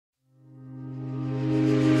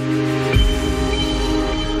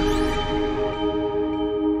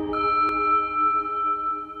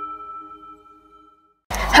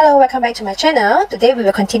welcome back to my channel. Today we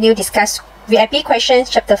will continue discuss VIP questions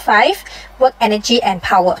chapter 5, work, energy and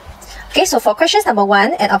power. Okay, so for questions number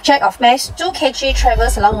 1, an object of mass 2 kg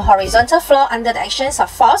travels along a horizontal floor under the actions of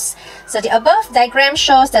force. So the above diagram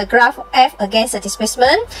shows the graph F against the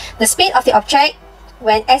displacement. The speed of the object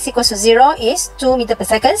when s equals to 0 is 2 meter per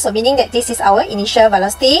second. So meaning that this is our initial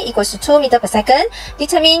velocity equals to 2 meter per second.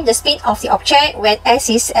 Determine the speed of the object when s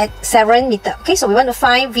is at 7 meter. Okay, so we want to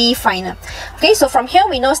find V final. Okay, so from here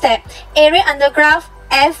we know that area under graph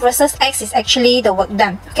F versus X is actually the work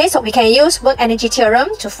done. Okay, so we can use work energy theorem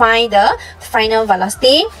to find the final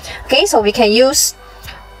velocity. Okay, so we can use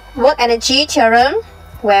work energy theorem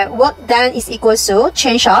where work done is equal to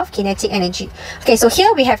change of kinetic energy. Okay, so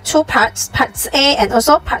here we have two parts, parts A and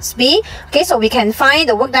also parts B. Okay, so we can find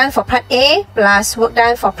the work done for part A plus work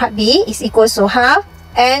done for part B is equal to half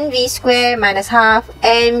mv square minus half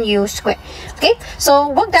mu square. Okay, so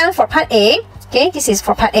work done for part A, okay, this is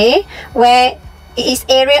for part A, where it is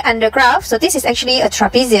area under graph. So this is actually a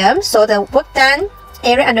trapezium. So the work done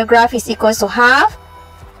area under graph is equal to half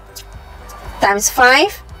times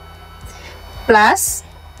 5 plus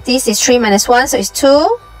this is 3 minus 1, so it's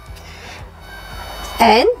 2,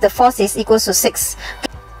 and the force is equal to 6.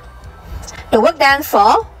 The work done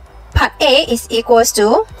for part A is equals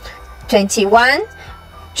to 21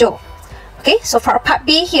 joule. Okay, so for part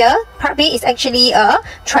B here, part B is actually a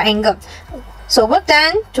triangle. So work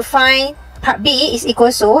done to find part B is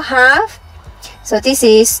equal to half. So this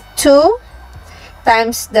is 2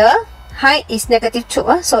 times the height is negative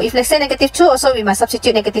 2. So if let's say negative 2, also we must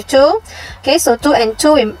substitute negative 2. Okay, so 2 and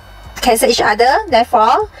 2 we cancel each other.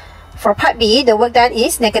 Therefore, for part B, the work done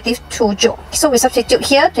is negative 2 joule. So we substitute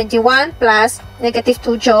here 21 plus negative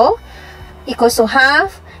 2 joule equals to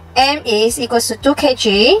half. M is equals to 2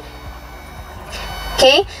 kg.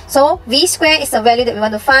 Okay, so V square is the value that we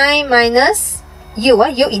want to find minus U.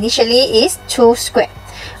 U initially is 2 square.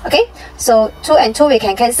 Okay, so 2 and 2 we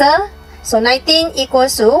can cancel. So 19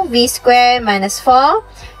 equals to V square minus 4.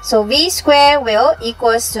 So V square will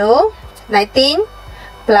equals to 19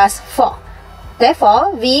 plus 4.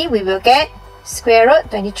 Therefore, V we will get square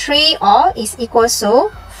root 23 or is equals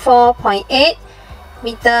to 4.8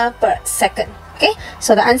 meter per second. Okay,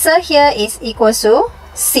 so the answer here is equals to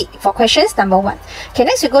C for questions number 1. Okay,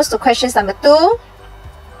 next we go to questions number 2.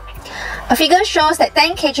 A figure shows that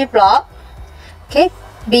 10 kg block, okay,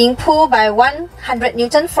 being pulled by 100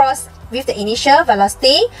 Newton force with the initial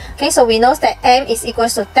velocity. Okay, so we know that m is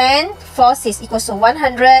equals to 10, force is equals to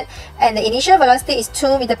 100, and the initial velocity is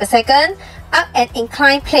 2 meter per second up an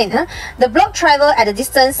inclined plane. The block travel at a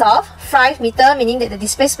distance of 5 meter, meaning that the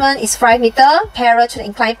displacement is 5 meter parallel to the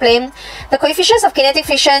inclined plane. The coefficients of kinetic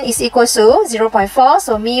friction is equals to 0.4,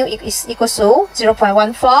 so mu is equals to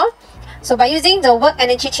 0.14. So by using the work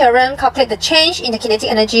energy theorem, calculate the change in the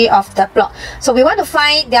kinetic energy of the block. So we want to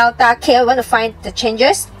find delta K, we want to find the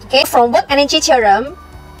changes. Okay, from work energy theorem,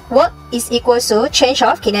 work is equal to change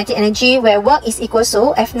of kinetic energy, where work is equal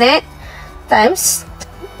to F net times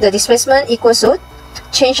the displacement equals to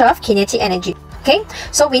change of kinetic energy. Okay,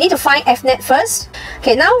 so we need to find F net first.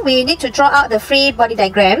 Okay, now we need to draw out the free body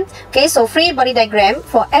diagram. Okay, so free body diagram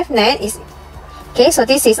for F net is, okay, so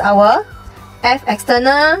this is our F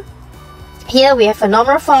external. Here we have a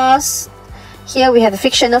normal force. Here we have the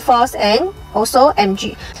frictional force and also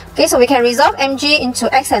mg. Okay, so we can resolve mg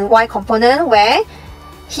into x and y component, where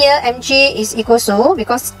here mg is equal to,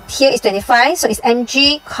 because here is 25, so it's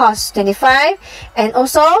mg cos 25, and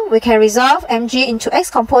also we can resolve mg into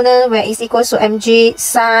x component, where it's equal to mg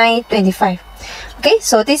sin 25. Okay,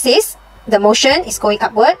 so this is the motion is going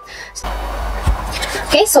upward.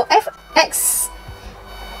 Okay, so Fx,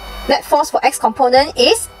 net force for x component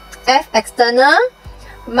is F external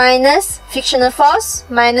minus frictional force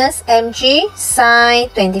minus mg sin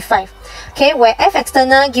 25. Okay, where F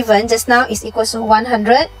external given just now is equal to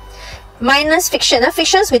 100 minus frictional.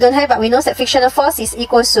 Frictions we don't have, but we know that frictional force is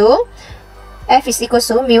equal to F is equal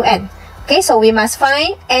to mu n. Okay, so we must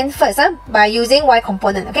find n first by using y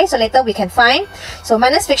component. Okay, so later we can find. So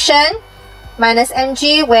minus friction minus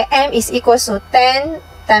mg, where m is equal to 10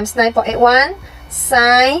 times 9.81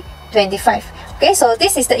 sin 25. Okay, so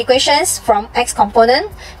this is the equations from x component.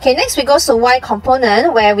 Okay, next we go to y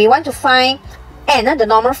component, where we want to find n, the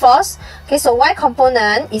normal force. Okay, so y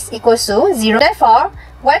component is equal to 0. Therefore,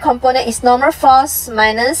 y component is normal force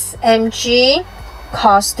minus mg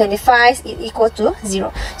cos 25 is equal to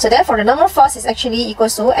 0. So therefore, the normal force is actually equal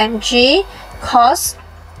to mg cos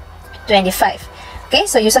 25. Okay,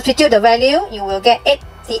 so you substitute the value, you will get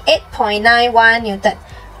 88.91 Newton.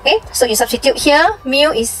 Okay, so you substitute here, mu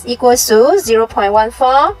is equals to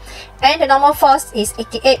 0.14 and the normal force is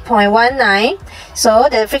 88.19. So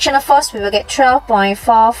the frictional force, we will get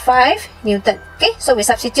 12.45 Newton. Okay, so we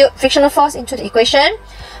substitute frictional force into the equation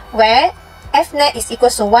where F net is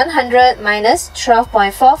equals to 100 minus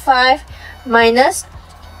 12.45 minus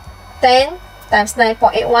 10 times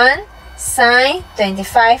 9.81 sine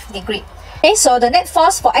 25 degree. Okay, so the net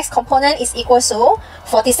force for X component is equal to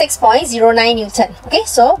 46.09 Newton. Okay,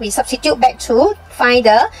 so we substitute back to find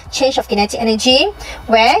the change of kinetic energy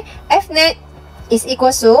where F net is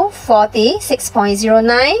equal to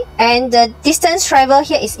 46.09 and the distance traveled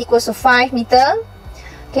here is equal to 5 meter.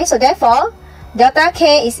 Okay, so therefore delta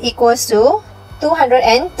K is equal to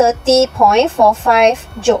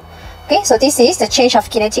 230.45 joule. Okay, so this is the change of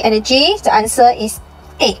kinetic energy. The answer is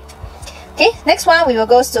A. Okay, next one we will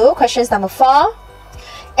go to questions number 4.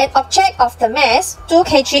 An object of the mass 2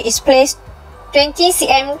 kg is placed 20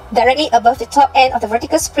 cm directly above the top end of the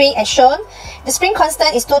vertical spring as shown. The spring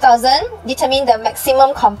constant is 2000. Determine the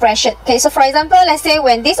maximum compression. Okay, so for example, let's say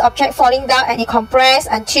when this object falling down and it compress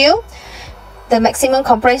until the maximum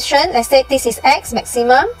compression, let's say this is X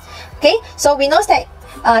maximum. Okay, so we know that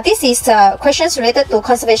this is questions related to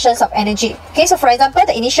conservation of energy. Okay, so for example,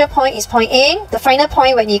 the initial point is point A, the final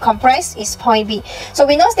point when it compress is point B. So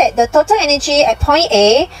we know that the total energy at point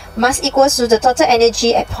A must equal to the total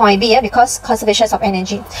energy at point B, because conservation of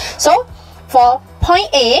energy. So for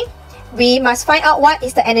point A, we must find out what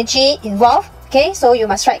is the energy involved. Okay, so you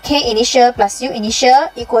must write K initial plus U initial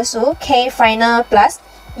equals to K final plus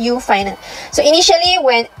U final. So initially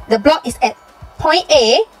when the block is at point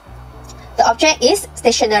A, the object is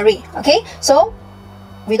stationary. Okay, so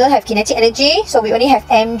we don't have kinetic energy, so we only have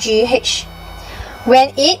mgh.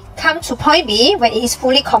 When it comes to point B, when it is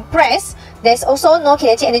fully compressed, there's also no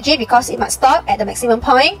kinetic energy because it must stop at the maximum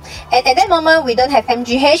point. And at that moment, we don't have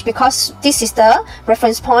mgh because this is the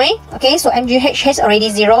reference point. Okay, so mgh is already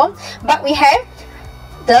 0. But we have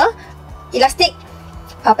the elastic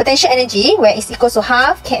potential energy where it's equal to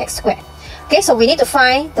half kx squared. Okay, so we need to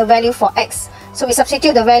find the value for x. So we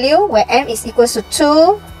substitute the value where m is equal to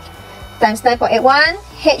 2 times 9.81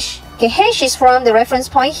 h. Okay, h is from the reference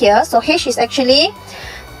point here. So h is actually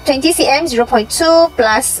 20 cm 0.2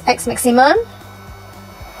 plus x maximum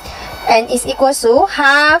and is equal to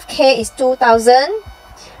half k is 2000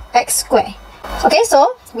 x squared. Okay,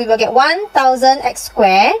 so we will get 1000 x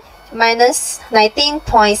squared minus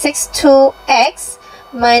 19.62 x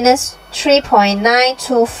minus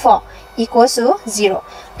 3.924 equals to 0.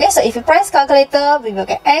 Okay, so if you press calculator, we will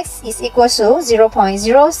get x is equal to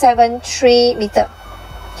 0.073 meter.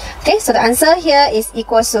 Okay, so the answer here is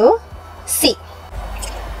equal to C.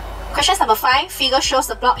 Question number 5. Figure shows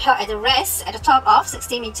the block held at the rest at the top of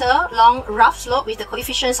 60 meter long rough slope with the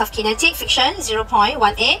coefficients of kinetic friction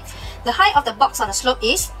 0.18. The height of the box on the slope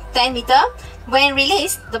is 10 meter. When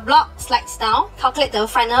released, the block slides down. Calculate the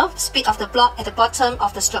final speed of the block at the bottom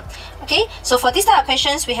of the slope. Okay, so for this type of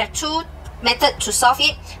questions, we have two methods to solve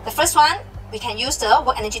it. The first one, we can use the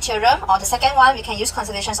work energy theorem, or the second one, we can use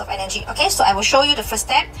conservation of energy. Okay, so I will show you the first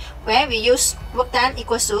step where we use work done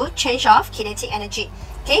equals to change of kinetic energy.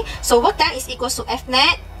 Okay, so work done is equals to F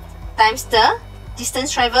net times the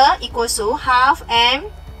distance traveled equals to half m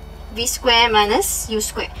v square minus u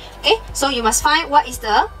square. Okay, so you must find what is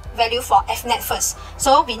the value for F net first.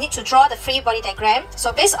 So we need to draw the free body diagram.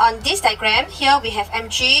 So based on this diagram, here we have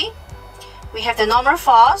mg, we have the normal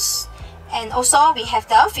force, and also we have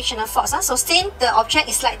the frictional force. So since the object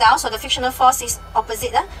is slide down, so the frictional force is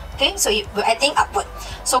opposite. Okay, so we're adding upward.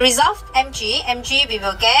 So resolve mg we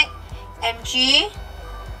will get mg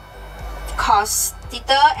cos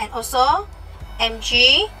theta and also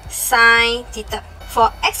mg sin theta. For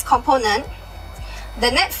x component,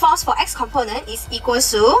 the net force for x component is equal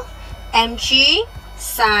to mg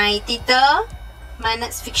sin theta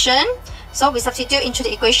minus friction. So we substitute into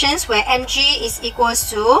the equations where mg is equal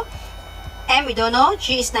to m we don't know,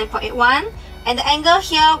 g is 9.81, and the angle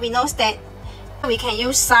here we know that we can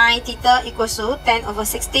use sin theta equals to 10 over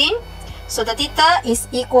 16. So the theta is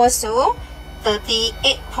equal to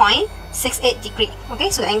 38.68 degree. Okay,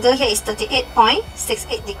 so the angle here is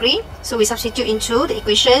 38.68 degree. So we substitute into the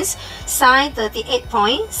equations sin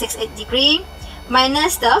 38.68 degree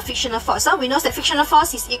minus the frictional force. So we know that frictional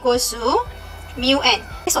force is equal to mu n.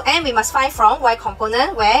 So n we must find from y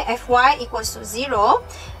component where Fy equals to 0.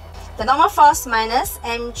 The normal force minus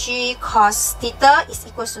mg cos theta is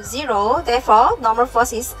equal to 0. Therefore, normal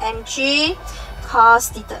force is mg cos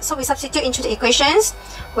theta. So we substitute into the equations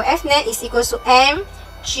where F net is equal to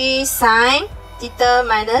mg sin theta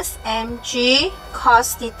minus mg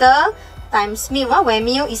cos theta times mu, where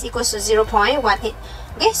mu is equals to 0.18.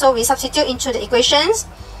 Okay, so we substitute into the equations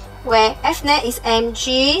where F net is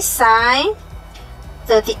mg sine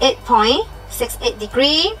 38.68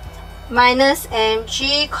 degree minus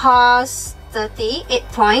mg cos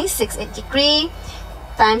 38.68 degree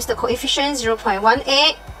times the coefficient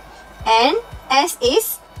 0.18, and S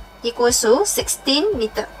is equals to 16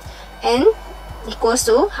 meter, and equals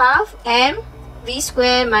to half m v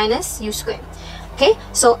square minus u square. Okay,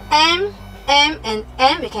 so m and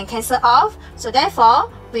m we can cancel off, so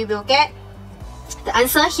therefore we will get the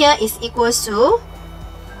answer here is equals to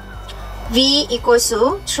v equals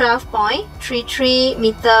to 12.33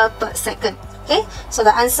 meter per second. Okay, so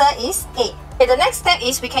the answer is A. Okay, the next step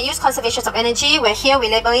is we can use conservations of energy, where here we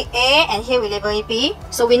label it A and here we label it B.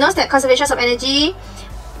 So we know that conservations of energy,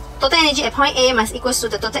 total energy at point A must equals to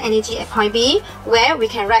the total energy at point B, where we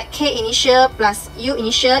can write K initial plus U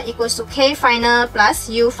initial equals to K final plus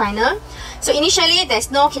U final. So initially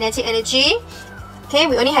there's no kinetic energy. Okay,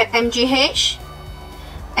 we only have mgh.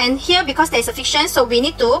 And here, because there is a friction, so we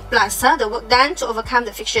need to plus the work done to overcome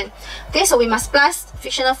the friction. Okay, so we must plus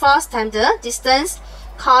frictional force times the distance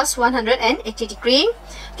cos 180 degree.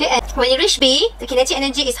 Okay, and when you reach B, the kinetic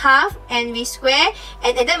energy is half mv square,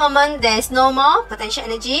 and at that moment there is no more potential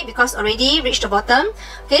energy because already reached the bottom.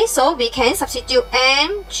 Okay, so we can substitute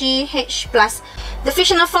mgh plus the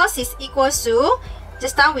frictional force is equals to,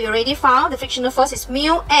 just now we already found the frictional force is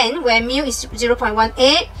mu n, where mu is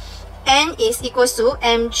 0.18, n is equals to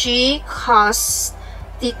mg cos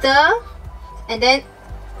theta, and then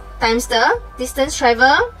times the distance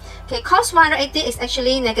traveled. Okay, cos 180 is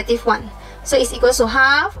actually -1, so it's equals to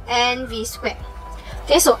half nv squared.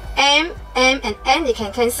 Okay, so m and n they can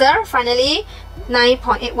cancel. Finally,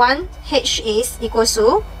 9.81 h is equals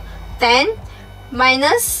to 10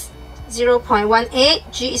 minus 0.18,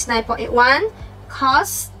 g is 9.81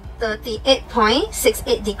 cos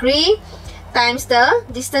 38.68 degree times the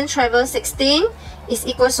distance traveled 16 is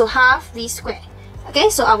equals to half v squared. Okay,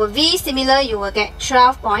 so our v similar, you will get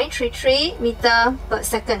 12.33 meter per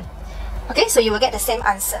second. Okay, so you will get the same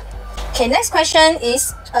answer. Okay, next question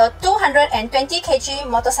is a 220 kg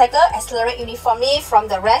motorcycle accelerate uniformly from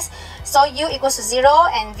the rest. So u equals to 0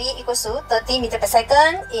 and v equals to 30 meter per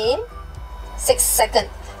second in 6 seconds.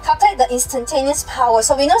 Calculate the instantaneous power.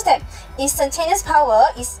 So we know that instantaneous power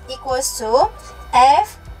is equals to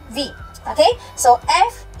Fv. Okay, so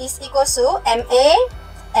F is equals to ma,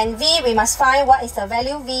 and v we must find what is the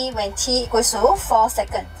value v when t equals to 4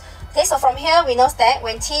 seconds. Okay, so from here we know that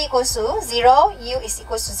when t equals to 0, u is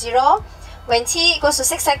equals to 0. When t equals to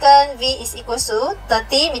 6 seconds, v is equals to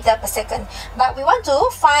 30 meter per second. But we want to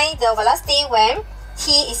find the velocity when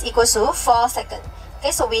t is equals to 4 seconds.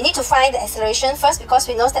 Okay, so we need to find the acceleration first, because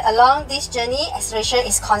we know that along this journey, acceleration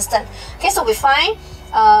is constant. Okay, so we find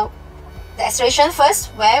the acceleration first,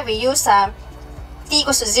 where we use t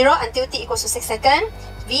equals to 0 until t equals to 6 seconds.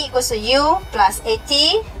 V equals to u plus at,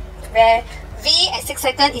 where v at 6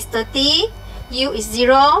 seconds is 30, u is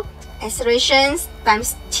 0, accelerations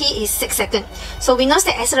times t is 6 seconds. So we know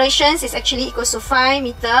that accelerations is actually equals to 5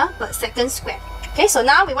 meter per second squared. Okay, so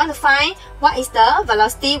now we want to find what is the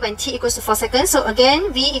velocity when t equals to 4 seconds. So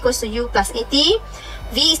again, v equals to u plus at.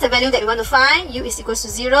 V is the value that we want to find, u is equals to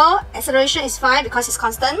 0, acceleration is 5 because it's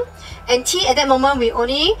constant, and t at that moment we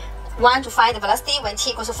only want to find the velocity when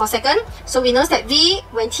t equals to 4 seconds. So we know that v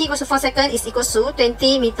when t equals to 4 seconds is equals to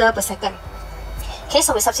 20 meter per second. Okay,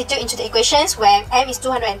 so we substitute into the equations where m is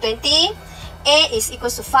 220, a is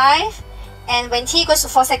equals to 5, and when t equals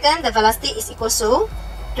to 4 seconds, the velocity is equals to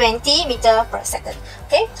 20 meter per second.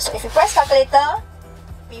 Okay, so if you press calculator,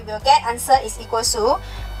 we will get answer is equals to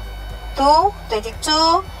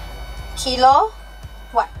 222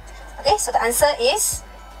 kilowatt. Okay, so the answer is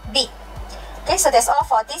B. Okay, so that's all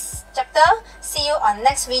for this chapter. See you on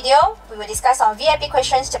next video. We will discuss on VIP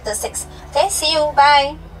questions chapter 6. Okay, see you.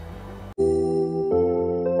 Bye.